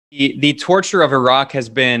The torture of Iraq has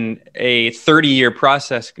been a 30-year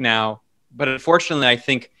process now, but unfortunately, I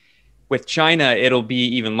think with China, it'll be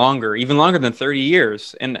even longer than 30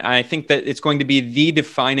 years. And I think that it's going to be the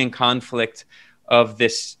defining conflict of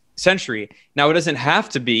this century. Now, it doesn't have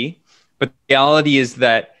to be, but the reality is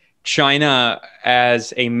that China,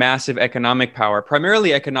 as a massive economic power,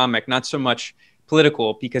 primarily economic, not so much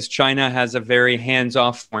political, because China has a very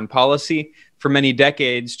hands-off foreign policy. For many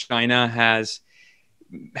decades, China has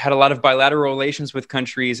had a lot of bilateral relations with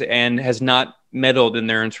countries and has not meddled in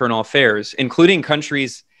their internal affairs, including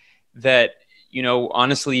countries that,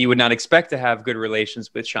 honestly, you would not expect to have good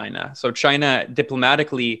relations with China. So China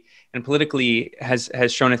diplomatically and politically has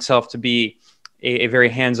shown itself to be a very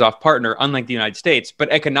hands-off partner, unlike the United States. But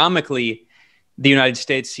economically, the United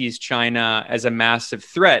States sees China as a massive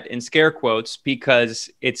threat, in scare quotes, because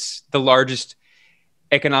it's the largest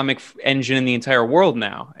economic engine in the entire world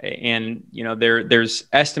now. And there's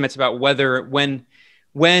estimates about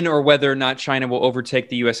when or whether or not China will overtake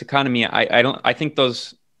the US economy. I think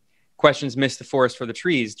those questions miss the forest for the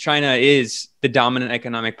trees. China is the dominant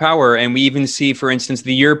economic power, and we even see, for instance,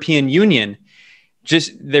 the European Union.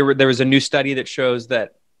 There was a new study that shows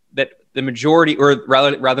that the majority, or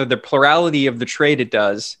rather the plurality of the trade it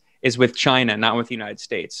does is with China, not with the United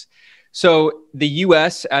States. So the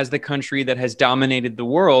US, as the country that has dominated the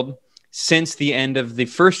world since the end of the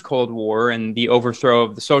first Cold War and the overthrow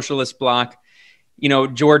of the socialist bloc,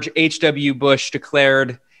 George H.W. Bush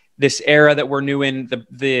declared this era that we're new in,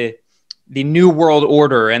 the New World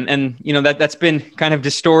Order. And that's been kind of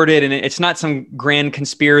distorted, and it's not some grand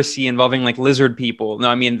conspiracy involving like lizard people. No,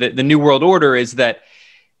 I mean, the New World Order is that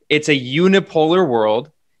it's a unipolar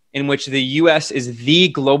world in which the US is the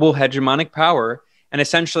global hegemonic power, and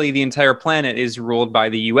essentially the entire planet is ruled by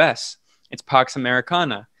the US. It's Pax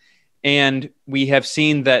Americana. And we have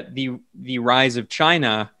seen that the rise of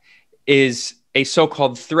China is a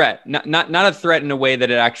so-called threat, not a threat in a way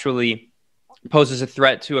that it actually poses a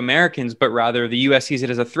threat to Americans, but rather the US sees it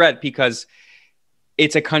as a threat because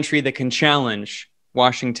it's a country that can challenge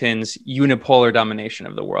Washington's unipolar domination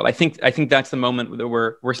of the world. I think that's the moment that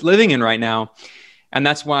we're living in right now. And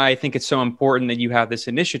that's why I think it's so important that you have this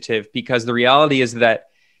initiative, because the reality is that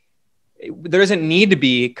there doesn't need to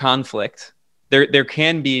be conflict. There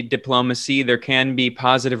can be diplomacy. There can be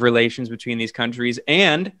positive relations between these countries.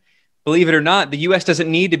 And believe it or not, the US doesn't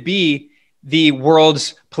need to be the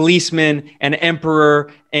world's policeman and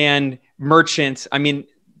emperor and merchant. I mean,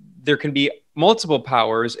 there can be multiple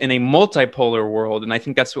powers in a multipolar world. And I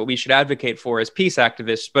think that's what we should advocate for as peace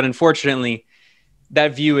activists. But unfortunately,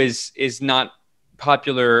 that view is not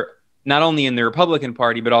popular, not only in the Republican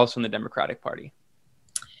Party, but also in the Democratic Party.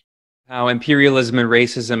 How imperialism and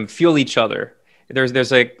racism fuel each other.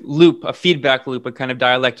 There's a loop, a feedback loop, a kind of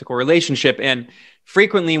dialectical relationship. And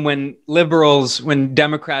frequently when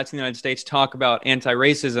Democrats in the United States talk about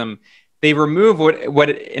anti-racism, they remove what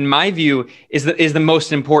in my view is the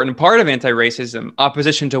most important part of anti-racism: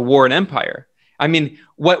 opposition to war and empire. I mean,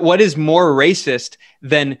 what is more racist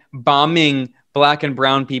than bombing Black and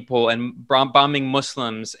brown people and bombing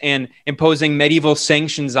Muslims and imposing medieval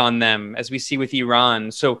sanctions on them, as we see with Iran?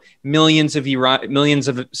 So millions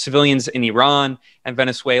of civilians in Iran and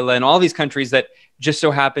Venezuela and all these countries that just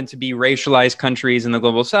so happen to be racialized countries in the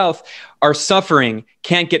global South are suffering,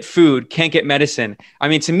 can't get food, can't get medicine. I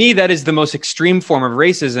mean, to me, that is the most extreme form of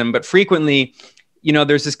racism. But frequently,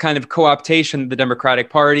 there's this kind of co-optation the Democratic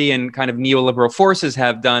Party and kind of neoliberal forces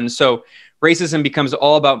have done. So racism becomes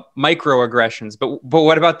all about microaggressions. But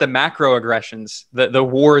what about the macroaggressions, the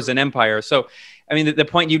wars and empire? So, I mean, the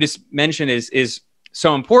point you just mentioned is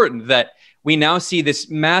so important, that we now see this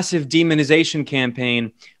massive demonization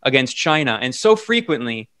campaign against China. And so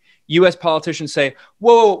frequently, US politicians say,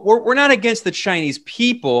 whoa, we're not against the Chinese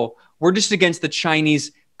people. We're just against the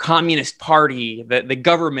Chinese Communist Party, the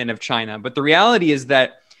government of China. But the reality is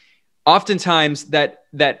that oftentimes that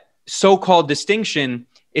so-called distinction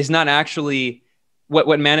is not actually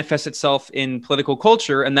what manifests itself in political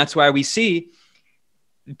culture. And that's why we see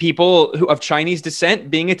people of Chinese descent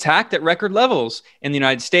being attacked at record levels in the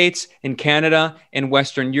United States, in Canada, in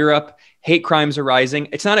Western Europe. Hate crimes are rising.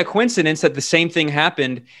 It's not a coincidence that the same thing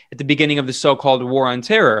happened at the beginning of the so-called war on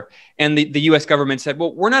terror. And the US government said,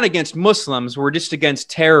 well, we're not against Muslims, we're just against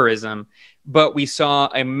terrorism. But we saw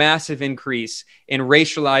a massive increase in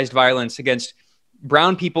racialized violence against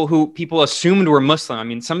brown people who people assumed were Muslim. I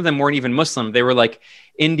mean, some of them weren't even Muslim. They were like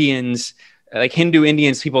Indians, like Hindu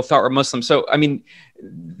Indians people thought were Muslim. So, I mean,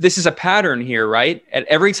 this is a pattern here, right? At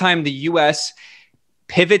every time the US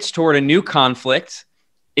pivots toward a new conflict,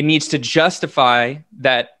 it needs to justify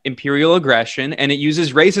that imperial aggression, and it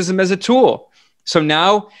uses racism as a tool. So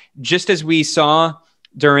now, just as we saw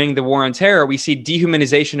during the war on terror, we see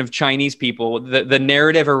dehumanization of Chinese people. The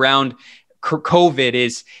narrative around COVID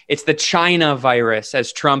is it's the China virus,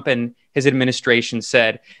 as Trump and his administration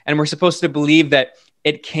said. And we're supposed to believe that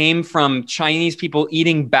it came from Chinese people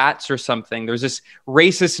eating bats or something. There's this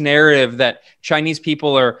racist narrative that Chinese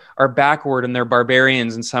people are backward and they're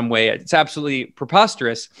barbarians in some way. It's absolutely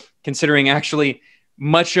preposterous, considering actually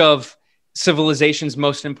much of civilization's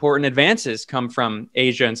most important advances come from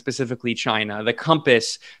Asia and specifically China. The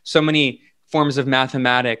compass, so many forms of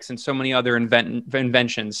mathematics, and so many other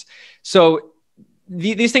inventions. So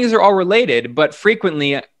these things are all related, but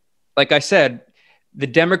frequently, like I said, the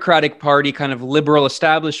Democratic Party kind of liberal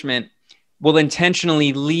establishment will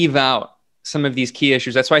intentionally leave out some of these key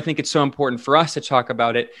issues. That's why I think it's so important for us to talk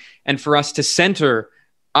about it and for us to center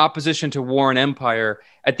opposition to war and empire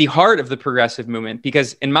at the heart of the progressive movement.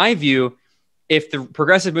 Because in my view, if the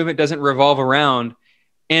progressive movement doesn't revolve around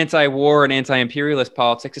anti-war and anti-imperialist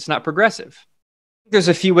politics, it's not progressive. There's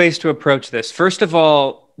a few ways to approach this. First of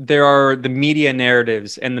all, there are the media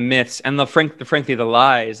narratives and the myths and frankly, the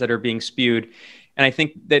lies that are being spewed. And I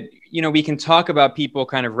think that, we can talk about people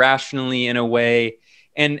kind of rationally in a way.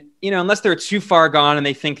 And, unless they're too far gone and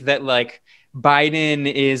they think that like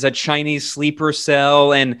Biden is a Chinese sleeper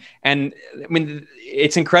cell. And I mean,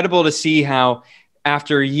 it's incredible to see how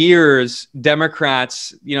after years,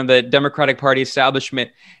 Democrats, the Democratic Party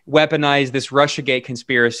establishment weaponized this Russiagate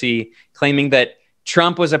conspiracy, claiming that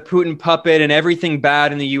Trump was a Putin puppet and everything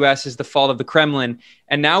bad in the US is the fault of the Kremlin.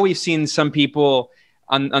 And now we've seen some people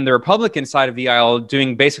on the Republican side of the aisle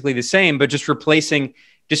doing basically the same, but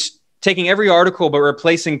just taking every article, but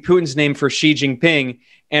replacing Putin's name for Xi Jinping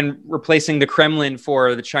and replacing the Kremlin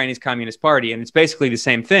for the Chinese Communist Party. And it's basically the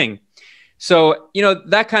same thing. So,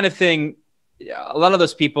 that kind of thing, a lot of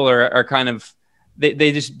those people are kind of,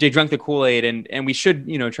 they drunk the Kool-Aid and we should,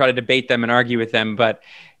 try to debate them and argue with them. But,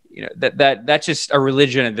 that's just a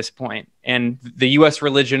religion at this point. And the US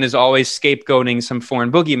religion is always scapegoating some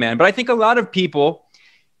foreign boogeyman. But I think a lot of people,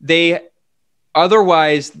 they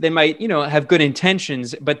might, have good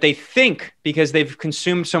intentions, but they think because they've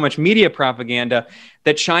consumed so much media propaganda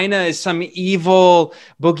that China is some evil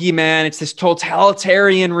boogeyman. It's this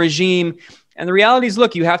totalitarian regime. And the reality is,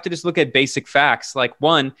 look, you have to just look at basic facts. Like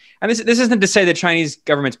one, and this isn't to say the Chinese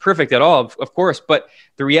government's perfect at all, of course, but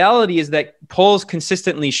the reality is that polls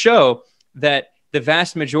consistently show that the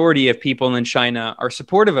vast majority of people in China are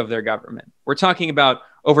supportive of their government. We're talking about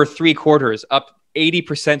over 3/4, up 80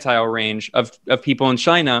 percentile range of people in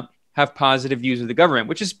China have positive views of the government,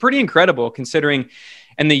 which is pretty incredible considering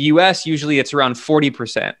in the US, usually it's around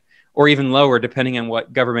 40% or even lower, depending on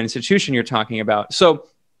what government institution you're talking about. So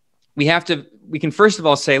we can first of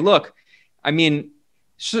all say, look, I mean,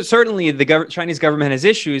 certainly the Chinese government has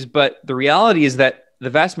issues, but the reality is that the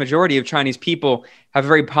vast majority of Chinese people have a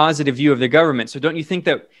very positive view of their government. So don't you think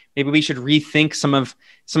that maybe we should rethink some of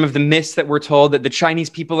the myths that we're told that the Chinese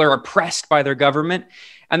people are oppressed by their government?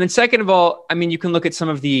 And then second of all, I mean, you can look at some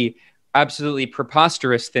of the absolutely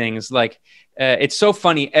preposterous things. Like it's so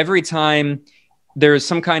funny every time there's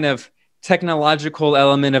some kind of technological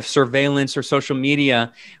element of surveillance or social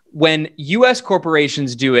media, when US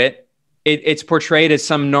corporations do it, it's portrayed as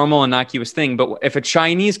some normal, innocuous thing. But if a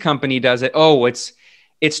Chinese company does it,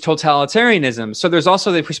 it's totalitarianism. So there's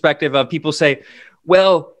also the perspective of people say,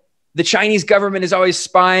 well, the Chinese government is always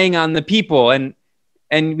spying on the people. And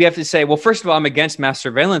we have to say, well, first of all, I'm against mass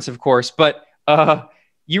surveillance, of course, but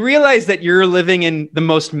you realize that you're living in the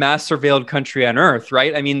most mass surveilled country on earth,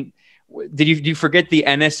 right? I mean, did you forget the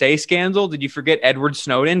NSA scandal? Did you forget Edward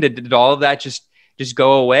Snowden? Did all of that just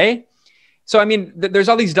go away? So, I mean, there's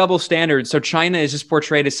all these double standards. So China is just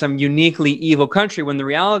portrayed as some uniquely evil country when the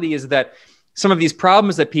reality is that some of these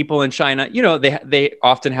problems that people in China, they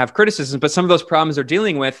often have criticisms, but some of those problems they're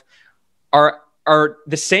dealing with are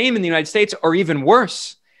the same in the United States or even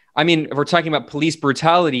worse. I mean, if we're talking about police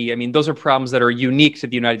brutality, I mean, those are problems that are unique to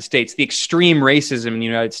the United States. The extreme racism in the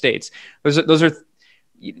United States, those are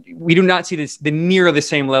we do not see the near the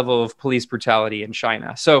same level of police brutality in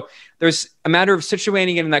China. So there's a matter of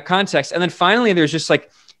situating it in that context. And then finally, there's just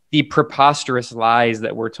like the preposterous lies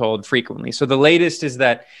that we're told frequently. So the latest is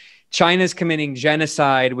that China's committing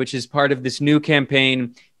genocide, which is part of this new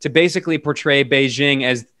campaign to basically portray Beijing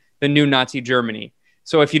as the new Nazi Germany.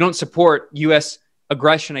 So if you don't support US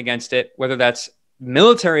aggression against it, whether that's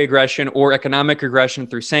military aggression or economic aggression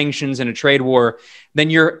through sanctions and a trade war,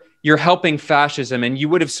 then you're helping fascism and you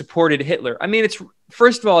would have supported Hitler. I mean,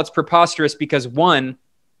 first of all, it's preposterous because one,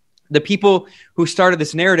 The people who started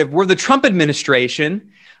this narrative were the Trump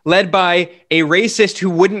administration, led by a racist who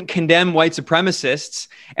wouldn't condemn white supremacists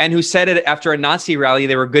and who said it after a Nazi rally,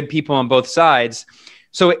 they were good people on both sides.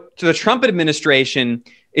 So the Trump administration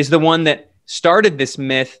is the one that started this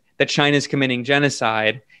myth that China is committing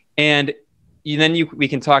genocide. And we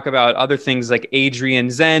can talk about other things like Adrian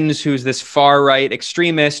Zenz, who's this far-right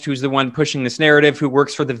extremist, who's the one pushing this narrative, who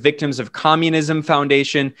works for the Victims of Communism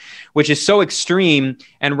Foundation, which is so extreme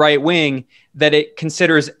and right-wing that it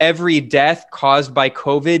considers every death caused by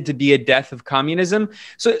COVID to be a death of communism.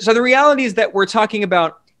 So the reality is that we're talking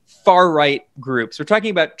about far-right groups. We're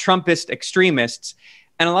talking about Trumpist extremists,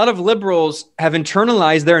 and a lot of liberals have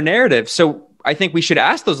internalized their narrative. So I think we should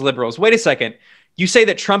ask those liberals, wait a second, you say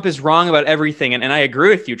that Trump is wrong about everything, and I agree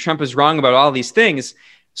with you. Trump is wrong about all these things.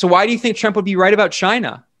 So why do you think Trump would be right about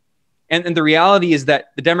China? And the reality is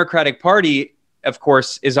that the Democratic Party, of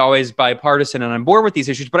course, is always bipartisan and on board with these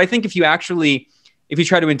issues. But I think if you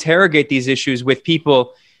try to interrogate these issues with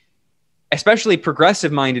people, especially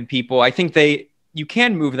progressive-minded people, I think you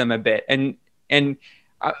can move them a bit. And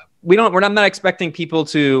we're not expecting people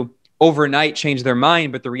to overnight change their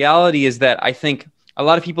mind. But the reality is that I think a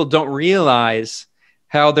lot of people don't realize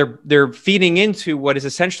how they're feeding into what is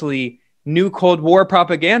essentially new Cold War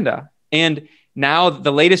propaganda. And now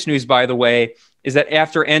the latest news, by the way, is that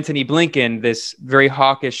after Antony Blinken, this very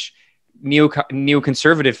hawkish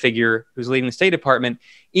neoconservative figure who's leading the State Department,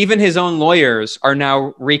 even his own lawyers are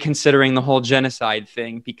now reconsidering the whole genocide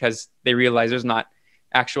thing because they realize there's not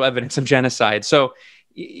actual evidence of genocide. So,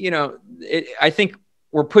 I think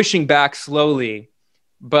we're pushing back slowly.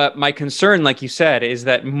 But my concern, like you said, is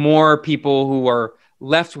that more people who are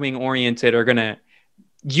left-wing oriented are going to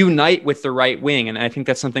unite with the right wing. And I think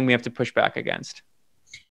that's something we have to push back against.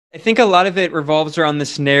 I think a lot of it revolves around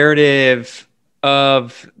this narrative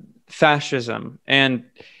of fascism. And,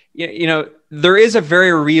 there is a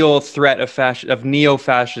very real threat of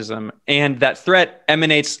neo-fascism. And that threat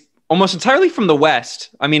emanates almost entirely from the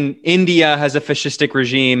West. I mean, India has a fascistic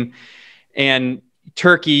regime, and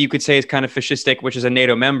Turkey, you could say, is kind of fascistic, which is a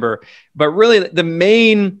NATO member. But really, the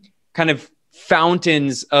main kind of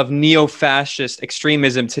fountains of neo-fascist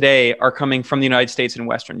extremism today are coming from the United States and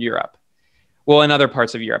Western Europe. Well, in other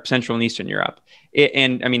parts of Europe, Central and Eastern Europe.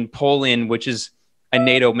 Poland, which is a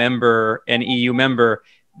NATO member and EU member,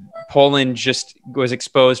 Poland just was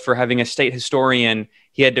exposed for having a state historian.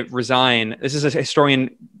 He had to resign. This is a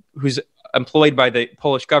historian who's employed by the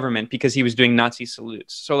Polish government because he was doing Nazi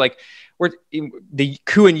salutes. So the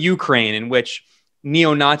coup in Ukraine, in which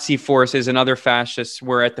neo-Nazi forces and other fascists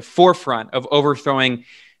were at the forefront of overthrowing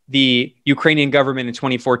the Ukrainian government in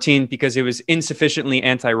 2014 because it was insufficiently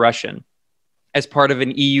anti-Russian as part of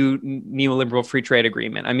an EU neoliberal free trade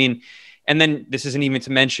agreement. And then this isn't even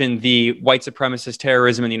to mention the white supremacist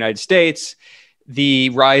terrorism in the United States, the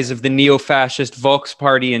rise of the neo-fascist Vox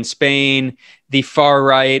party in Spain, the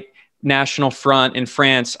far-right National Front in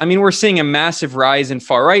France. We're seeing a massive rise in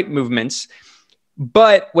far-right movements.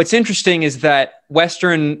 But what's interesting is that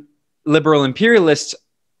Western liberal imperialists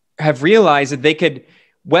have realized that they could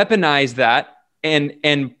weaponize that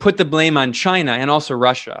and put the blame on China and also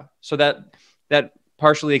Russia. So that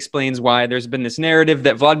partially explains why there's been this narrative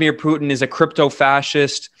that Vladimir Putin is a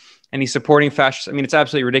crypto-fascist and he's supporting fascists. It's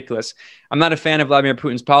absolutely ridiculous. I'm not a fan of Vladimir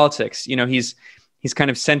Putin's politics. He's kind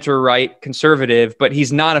of center-right conservative, but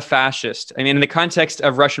he's not a fascist. In the context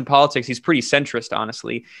of Russian politics, he's pretty centrist,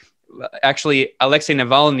 honestly. Actually, Alexei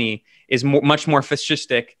Navalny is much more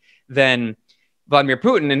fascistic than Vladimir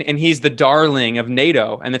Putin, and he's the darling of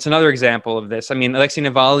NATO. And that's another example of this. Alexei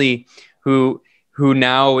Navalny, who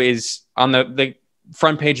now is on the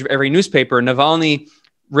front page of every newspaper, Navalny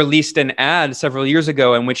released an ad several years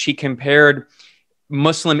ago in which he compared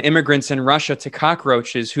Muslim immigrants in Russia to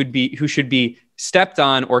cockroaches who should be stepped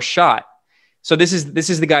on or shot. So this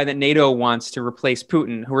is the guy that NATO wants to replace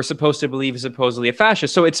Putin, who we're supposed to believe is supposedly a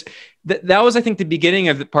fascist. So that was, I think, the beginning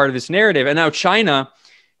of the part of this narrative. And now China,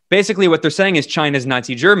 basically what they're saying is China's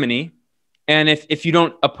Nazi Germany. And if you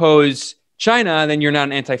don't oppose China, then you're not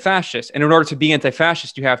an anti-fascist. And in order to be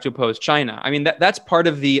anti-fascist, you have to oppose China. That's part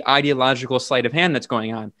of the ideological sleight of hand that's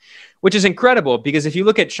going on, which is incredible because if you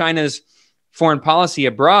look at China's foreign policy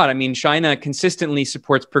abroad, China consistently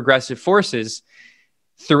supports progressive forces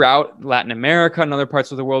throughout Latin America and other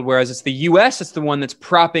parts of the world, whereas it's the US that's the one that's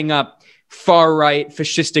propping up far-right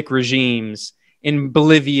fascistic regimes in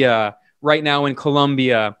Bolivia, right now in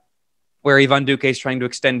Colombia, where Ivan Duque is trying to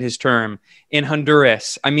extend his term, in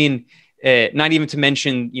Honduras. Not even to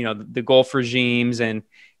mention, the Gulf regimes. And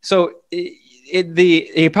so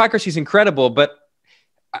the hypocrisy is incredible, but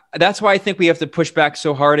that's why I think we have to push back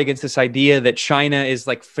so hard against this idea that China is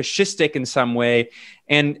like fascistic in some way.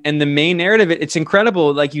 And the main narrative, it's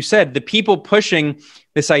incredible. Like you said, the people pushing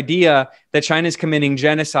this idea that China is committing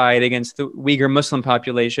genocide against the Uyghur Muslim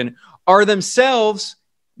population are themselves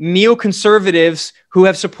neoconservatives who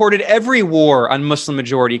have supported every war on Muslim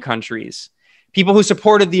majority countries. People who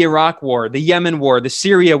supported the Iraq war, the Yemen war, the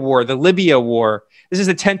Syria war, the Libya war. This is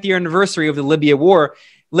the 10th year anniversary of the Libya war.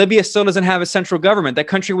 Libya still doesn't have a central government. That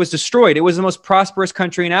country was destroyed. It was the most prosperous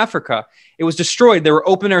country in Africa. It was destroyed. There were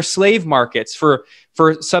open air slave markets for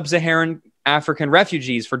sub-Saharan African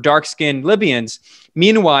refugees, for dark-skinned Libyans.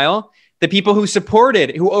 Meanwhile, the people who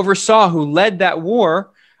supported, who oversaw, who led that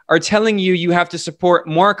war are telling you you have to support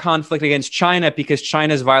more conflict against China because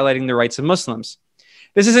China is violating the rights of Muslims.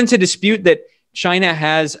 This isn't to dispute that China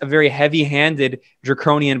has a very heavy-handed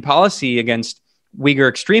draconian policy against Uyghur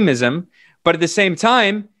extremism, but at the same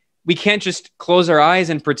time, we can't just close our eyes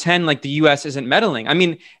and pretend like the U.S. isn't meddling. I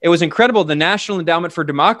mean, it was incredible. The National Endowment for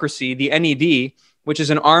Democracy, the NED, which is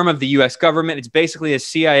an arm of the U.S. government, it's basically a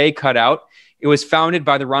CIA cutout. It was founded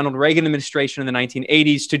by the Ronald Reagan administration in the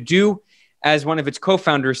 1980s to do, as one of its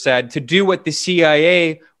co-founders said, to do what the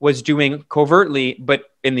CIA was doing covertly, but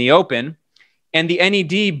in the open. And the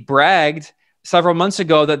NED bragged several months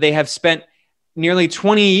ago that they have spent nearly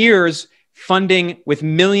 20 years funding with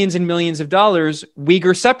millions and millions of dollars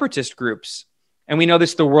Uyghur separatist groups. And we know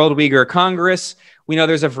this, the World Uyghur Congress. We know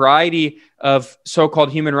there's a variety of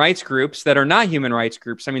so-called human rights groups that are not human rights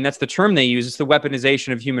groups. I mean, that's the term they use. It's the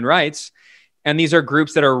weaponization of human rights. And these are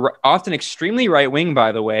groups that are often extremely right-wing,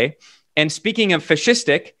 by the way. And speaking of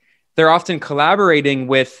fascistic, they're often collaborating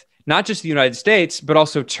with not just the United States, but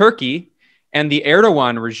also Turkey and the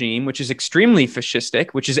Erdogan regime, which is extremely fascistic,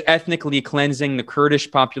 which is ethnically cleansing the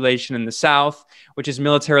Kurdish population in the south, which is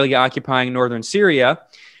militarily occupying northern Syria.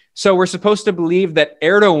 So we're supposed to believe that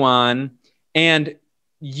Erdogan and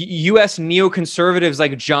U.S. neoconservatives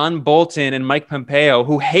like John Bolton and Mike Pompeo,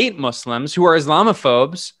 who hate Muslims, who are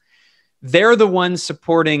Islamophobes, they're the ones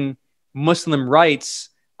supporting Muslim rights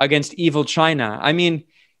against evil China. I mean,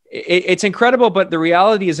 it's incredible, but the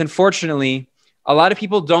reality is, unfortunately, a lot of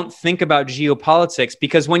people don't think about geopolitics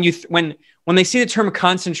because when they see the term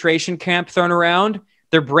concentration camp thrown around,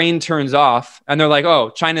 their brain turns off and they're like, oh,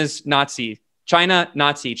 China's Nazi, China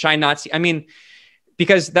Nazi, China Nazi. I mean,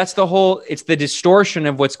 because that's it's the distortion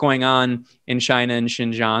of what's going on in China and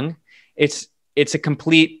Xinjiang. It's a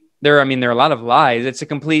complete, there are a lot of lies. It's a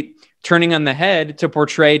complete turning on the head to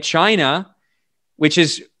portray China, which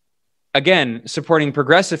is, again, supporting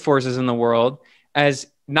progressive forces in the world, as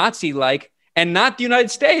Nazi-like, and not the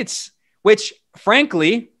United States, which,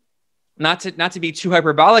 frankly, not to be too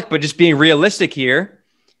hyperbolic, but just being realistic here,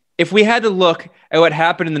 if we had to look at what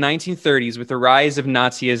happened in the 1930s with the rise of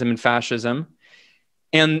Nazism and fascism,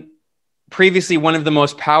 and previously one of the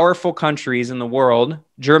most powerful countries in the world,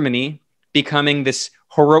 Germany, becoming this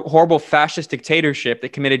horrible fascist dictatorship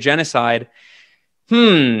that committed genocide,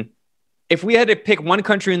 if we had to pick one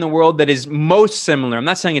country in the world that is most similar, I'm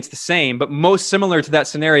not saying it's the same, but most similar to that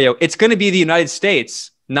scenario, it's going to be the United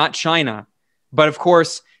States, not China. But of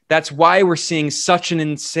course, that's why we're seeing such an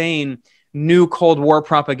insane new Cold War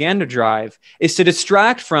propaganda drive, is to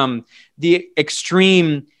distract from the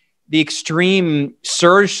extreme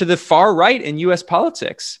surge to the far right in US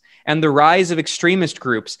politics and the rise of extremist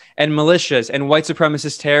groups and militias and white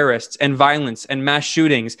supremacist terrorists and violence and mass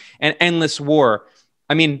shootings and endless war.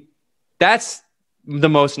 I mean, that's the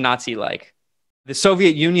most Nazi-like. The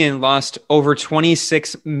Soviet Union lost over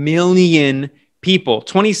 26 million people,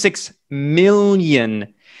 26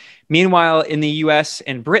 million. Meanwhile, in the US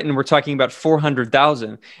and Britain, we're talking about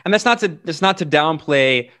 400,000. And that's not to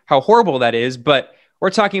downplay how horrible that is, but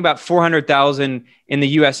we're talking about 400,000 in the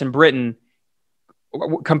US and Britain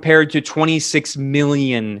compared to 26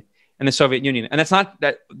 million in the Soviet Union. And that's not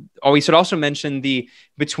that. Oh, we should also mention the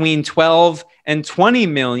between 12 and 20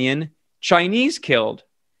 million Chinese killed.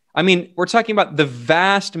 I mean, we're talking about the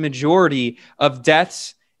vast majority of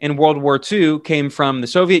deaths in World War II came from the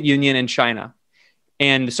Soviet Union and China.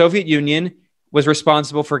 And the Soviet Union was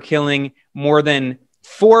responsible for killing more than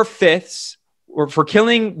 4/5, or for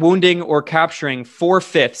killing, wounding, or capturing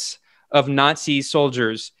 4/5 of Nazi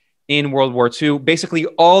soldiers in World War II. Basically,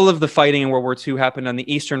 all of the fighting in World War II happened on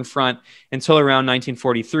the Eastern Front until around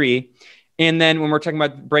 1943. And then when we're talking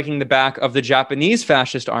about breaking the back of the Japanese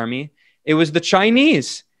fascist army, it was the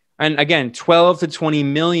Chinese. And again, 12 to 20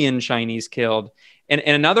 million Chinese killed. And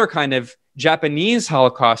another kind of Japanese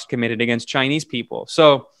Holocaust committed against Chinese people.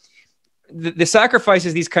 So the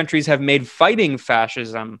sacrifices these countries have made fighting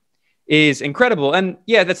fascism is incredible. And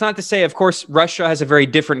yeah, that's not to say, of course, Russia has a very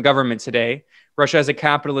different government today. Russia has a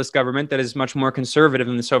capitalist government that is much more conservative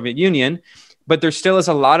than the Soviet Union, but there still is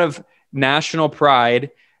a lot of national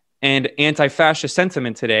pride and anti-fascist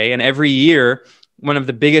sentiment today. And every year, one of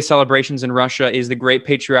the biggest celebrations in Russia is the Great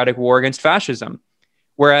Patriotic War against fascism.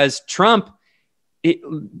 Whereas Trump,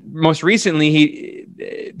 most recently,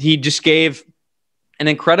 he just gave an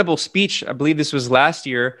incredible speech. I believe this was last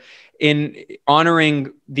year, in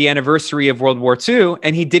honoring the anniversary of World War II,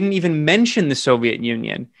 and he didn't even mention the Soviet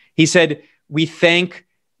Union. He said, "We thank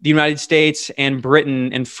the United States and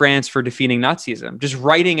Britain and France for defeating Nazism," just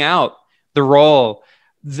writing out the role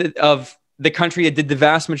of the country that did the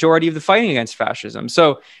vast majority of the fighting against fascism.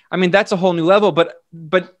 So, I mean, that's a whole new level, but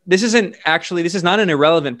this is not an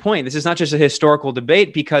irrelevant point. This is not just a historical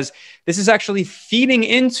debate, because this is actually feeding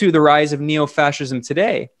into the rise of neo-fascism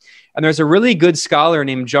today. And there's a really good scholar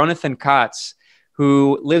named Jonathan Katz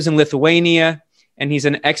who lives in Lithuania, and he's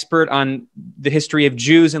an expert on the history of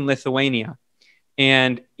Jews in Lithuania.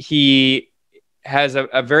 And he has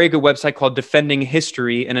a very good website called Defending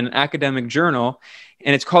History in an academic journal.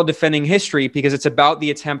 And it's called Defending History because it's about the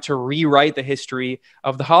attempt to rewrite the history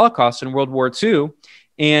of the Holocaust in World War II,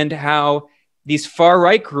 and how these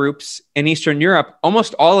far-right groups in Eastern Europe,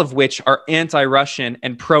 almost all of which are anti-Russian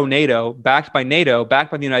and pro-NATO, backed by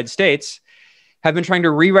the United States, have been trying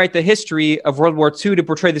to rewrite the history of World War II to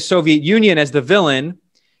portray the Soviet Union as the villain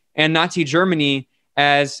and Nazi Germany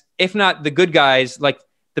as, if not the good guys, like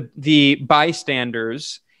the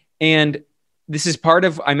bystanders. And this is part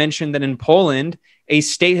of, I mentioned that in Poland, a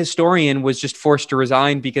state historian was just forced to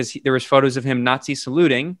resign because there was photos of him Nazi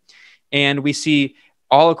saluting. And we see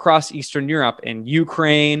all across Eastern Europe and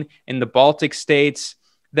Ukraine and the Baltic states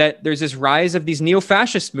that there's this rise of these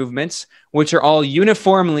neo-fascist movements, which are all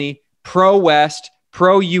uniformly pro-West,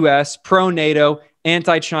 pro-US, pro-NATO,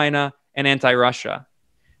 anti-China, and anti-Russia.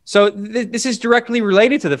 So this is directly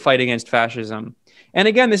related to the fight against fascism. And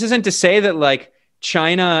again, this isn't to say that like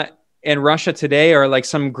China and Russia today are like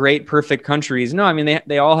some great perfect countries. No, I mean,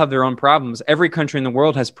 they all have their own problems. Every country in the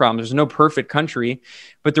world has problems. There's no perfect country.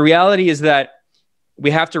 But the reality is that we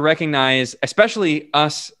have to recognize, especially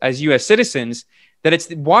us as US citizens, that it's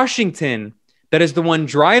Washington that is the one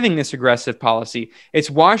driving this aggressive policy. It's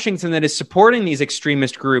Washington that is supporting these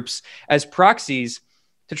extremist groups as proxies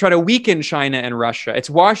to try to weaken China and Russia. It's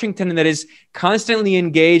Washington that is constantly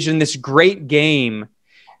engaged in this great game,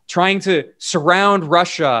 trying to surround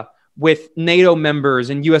Russia with NATO members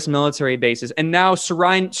and US military bases, and now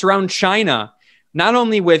surround China, not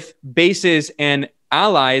only with bases and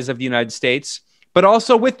allies of the United States, but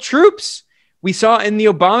also with troops. We saw in the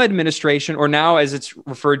Obama administration, or now as it's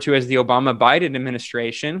referred to as the Obama-Biden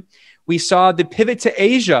administration, we saw the pivot to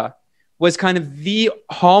Asia was kind of the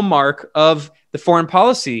hallmark of the foreign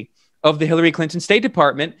policy of the Hillary Clinton State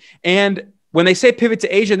Department. And when they say pivot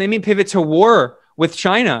to Asia, they mean pivot to war with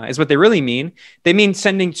China is what they really mean. They mean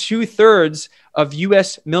sending 2/3 of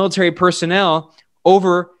US military personnel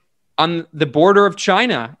over on the border of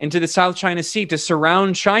China into the South China Sea to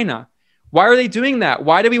surround China. Why are they doing that?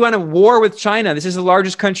 Why do we want a war with China? This is the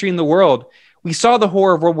largest country in the world. We saw the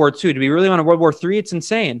horror of World War II. Do we really want a World War III? It's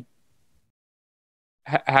insane.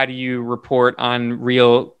 How do you report on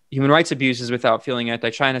real human rights abuses without feeling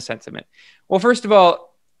anti-China sentiment? Well, first of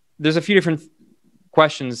all, there's a few different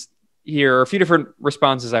questions here, or a few different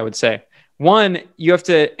responses, I would say. One, you have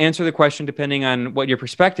to answer the question depending on what your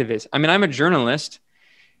perspective is. I mean, I'm a journalist,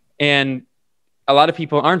 and a lot of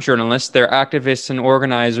people aren't journalists. They're activists and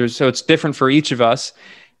organizers, so it's different for each of us.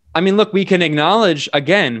 I mean, look, we can acknowledge,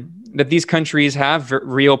 again, that these countries have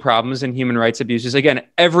real problems and human rights abuses. Again,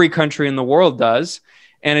 every country in the world does.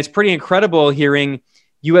 And it's pretty incredible hearing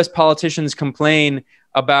US politicians complain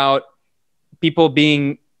about people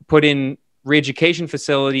being put in re-education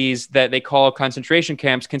facilities that they call concentration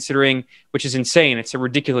camps, considering, which is insane. It's a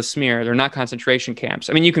ridiculous smear. They're not concentration camps.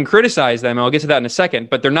 I mean, you can criticize them, and I'll get to that in a second,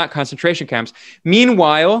 but they're not concentration camps.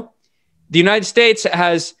 Meanwhile, the United States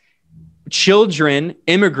has children,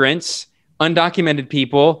 immigrants, undocumented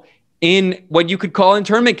people in what you could call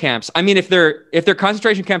internment camps. I mean, if they're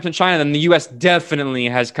concentration camps in China, then the US definitely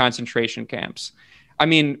has concentration camps. I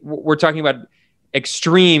mean, we're talking about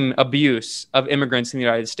extreme abuse of immigrants in the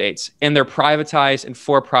United States, and they're privatized and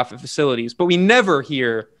for-profit facilities. But we never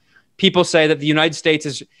hear people say that the United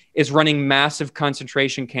States is running massive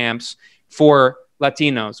concentration camps for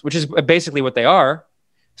Latinos, which is basically what they are.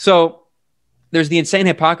 So there's the insane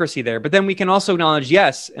hypocrisy there. But then we can also acknowledge,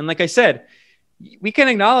 yes, and like I said, we can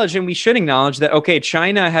acknowledge, and we should acknowledge, that, okay,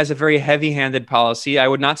 China has a very heavy-handed policy. I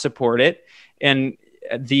would not support it. And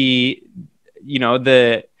the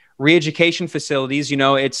re-education facilities,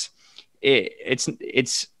 it's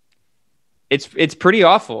it's pretty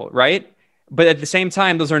awful, right? But at the same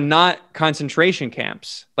time, those are not concentration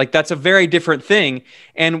camps. Like, that's a very different thing.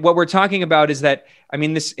 And what we're talking about is that, I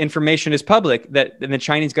mean, this information is public, that and the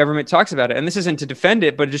Chinese government talks about it. And this isn't to defend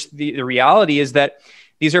it, but just the reality is that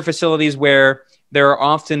these are facilities where there are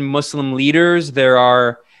often Muslim leaders. There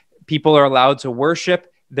are people are allowed to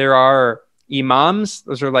worship. There are imams.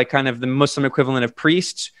 Those are like kind of the Muslim equivalent of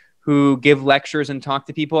priests who give lectures and talk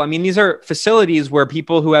to people. I mean, these are facilities where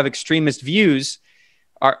people who have extremist views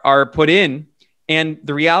are put in. And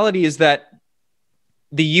the reality is that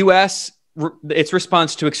the U.S., its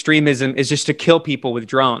response to extremism is just to kill people with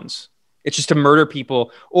drones. It's just to murder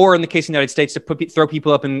people, or in the case of the United States, to throw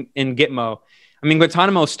people up in Gitmo. I mean,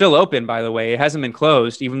 Guantanamo is still open, by the way. It hasn't been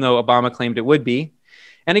closed, even though Obama claimed it would be.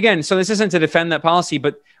 And again, so this isn't to defend that policy,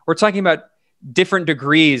 but we're talking about different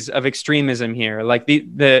degrees of extremism here, like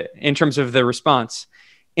the in terms of the response.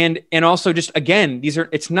 And also just, again, these are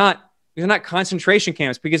not concentration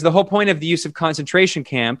camps, because the whole point of the use of concentration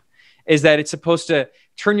camp is that it's supposed to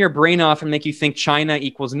turn your brain off and make you think China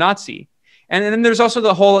equals Nazi. And then there's also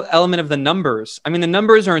the whole element of the numbers. I mean, the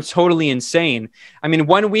numbers are totally insane. I mean,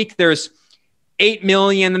 1 week there's 8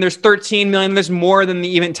 million, then there's 13 million, there's more than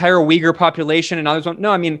the entire Uyghur population, and others don't.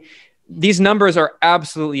 No, I mean, these numbers are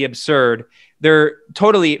absolutely absurd. They're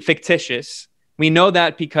totally fictitious. We know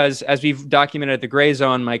that because, as we've documented at the Gray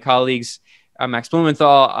Zone, my colleagues, Max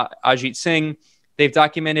Blumenthal, Ajit Singh, they've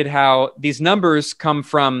documented how these numbers come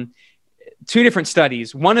from two different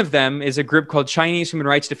studies. One of them is a group called Chinese Human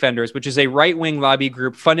Rights Defenders, which is a right-wing lobby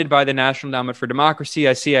group funded by the National Endowment for Democracy,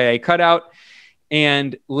 a CIA cutout,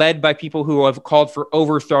 and led by people who have called for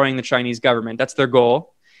overthrowing the Chinese government. That's their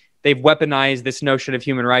goal. They've weaponized this notion of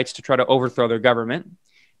human rights to try to overthrow their government.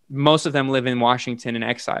 Most of them live in Washington in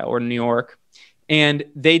exile, or New York. And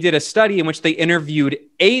they did a study in which they interviewed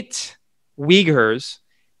 8 Uyghurs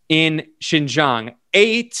in Xinjiang,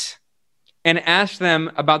 8, and asked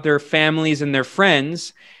them about their families and their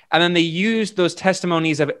friends. And then they used those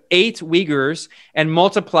testimonies of 8 Uyghurs and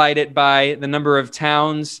multiplied it by the number of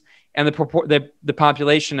towns and the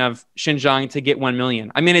population of Xinjiang to get 1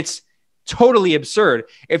 million. I mean, it's totally absurd.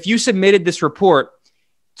 If you submitted this report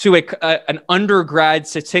to an undergrad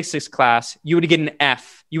statistics class, you would get an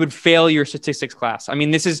F. You would fail your statistics class. I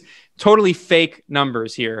mean, this is totally fake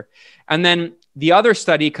numbers here. And then the other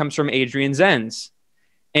study comes from Adrian Zenz.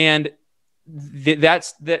 And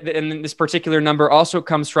and this particular number also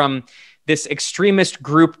comes from this extremist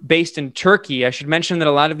group based in Turkey. I should mention that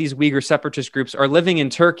a lot of these Uyghur separatist groups are living in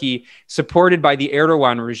Turkey, supported by the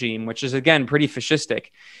Erdogan regime, which is, again, pretty fascistic.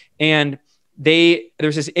 And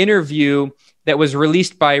there's this interview that was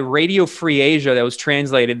released by Radio Free Asia that was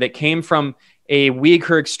translated, that came from a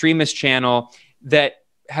Uyghur extremist channel that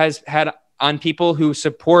has had on people who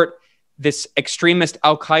support this extremist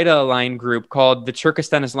Al-Qaeda-aligned group called the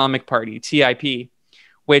Turkestan Islamic Party, TIP,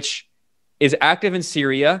 which is active in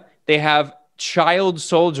Syria. They have child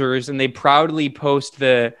soldiers, and they proudly post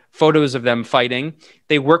the photos of them fighting.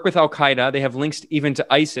 They work with Al-Qaeda. They have links even to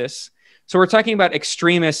ISIS. So we're talking about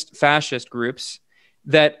extremist fascist groups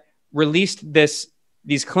that released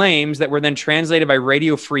these claims that were then translated by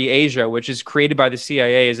Radio Free Asia, which is created by the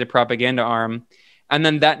CIA as a propaganda arm. And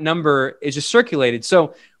then that number is just circulated.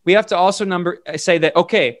 So we have to also say that,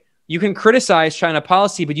 okay, you can criticize China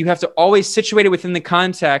policy, but you have to always situate it within the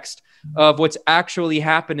context of what's actually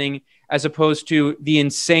happening, as opposed to the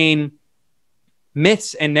insane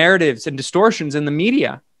myths and narratives and distortions in the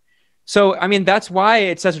media. So, I mean, that's why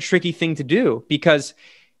it's such a tricky thing to do, because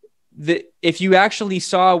if you actually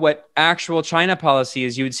saw what actual China policy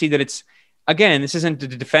is, you would see that it's, again, this isn't to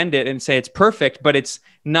defend it and say it's perfect, but it's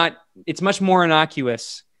not, it's much more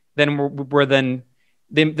innocuous than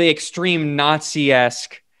the extreme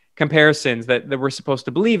Nazi-esque comparisons that we're supposed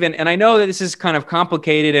to believe in. And I know that this is kind of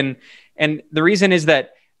complicated, and the reason is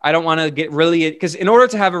that I don't want to get really, because in order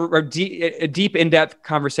to have a deep, in-depth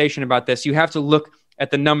conversation about this, you have to look at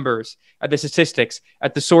the numbers, at the statistics,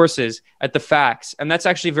 at the sources, at the facts. And that's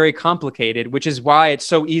actually very complicated, which is why it's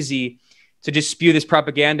so easy to just spew this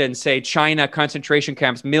propaganda and say China concentration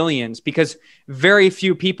camps, millions, because very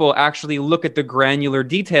few people actually look at the granular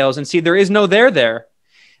details and see there is no there.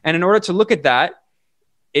 And in order to look at that,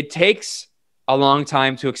 it takes a long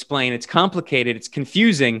time to explain. It's complicated. It's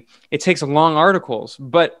confusing. It takes long articles.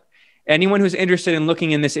 But anyone who's interested in looking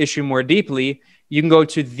in this issue more deeply, you can go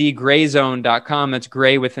to thegrayzone.com. That's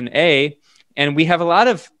gray with an A. And we have a lot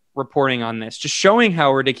of reporting on this, just showing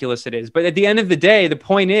how ridiculous it is. But at the end of the day, the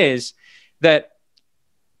point is that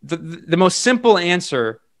the most simple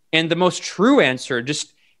answer and the most true answer,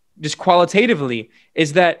 just qualitatively,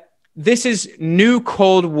 is that This is new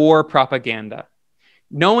Cold War propaganda.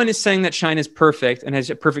 No one is saying that China is perfect and has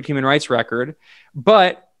a perfect human rights record,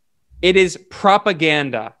 but it is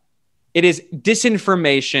propaganda. It is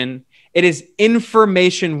disinformation. It is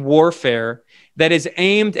information warfare that is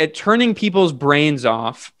aimed at turning people's brains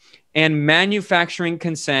off and manufacturing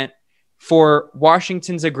consent for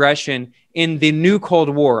Washington's aggression in the new Cold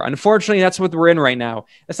War. Unfortunately, that's what we're in right now.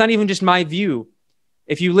 That's not even just my view.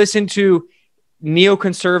 If you listen to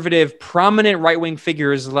neoconservative, prominent right-wing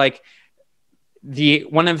figures like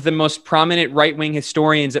one of the most prominent right-wing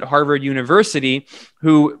historians at Harvard University,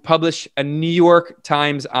 who published a New York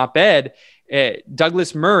Times op-ed,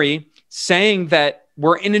 Douglas Murray, saying that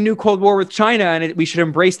we're in a new Cold War with China and we should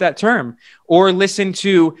embrace that term. Or listen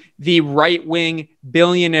to the right-wing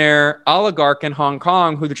billionaire oligarch in Hong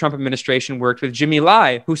Kong who the Trump administration worked with, Jimmy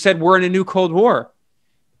Lai, who said we're in a new Cold War.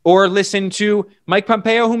 Or listen to Mike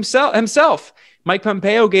Pompeo himself. Mike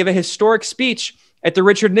Pompeo gave a historic speech at the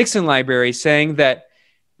Richard Nixon Library saying that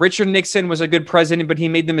Richard Nixon was a good president, but he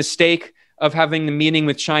made the mistake of having the meeting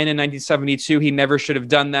with China in 1972. He never should have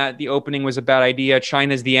done that. The opening was a bad idea.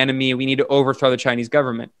 China's the enemy. We need to overthrow the Chinese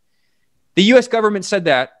government. The U.S. government said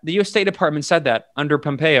that. The U.S. State Department said that under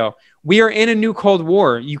Pompeo. We are in a new Cold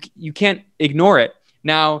War. You can't ignore it.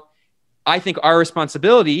 Now, I think our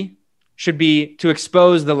responsibility should be to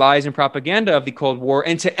expose the lies and propaganda of the Cold War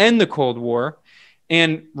and to end the Cold War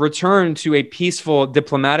and return to a peaceful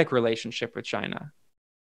diplomatic relationship with China.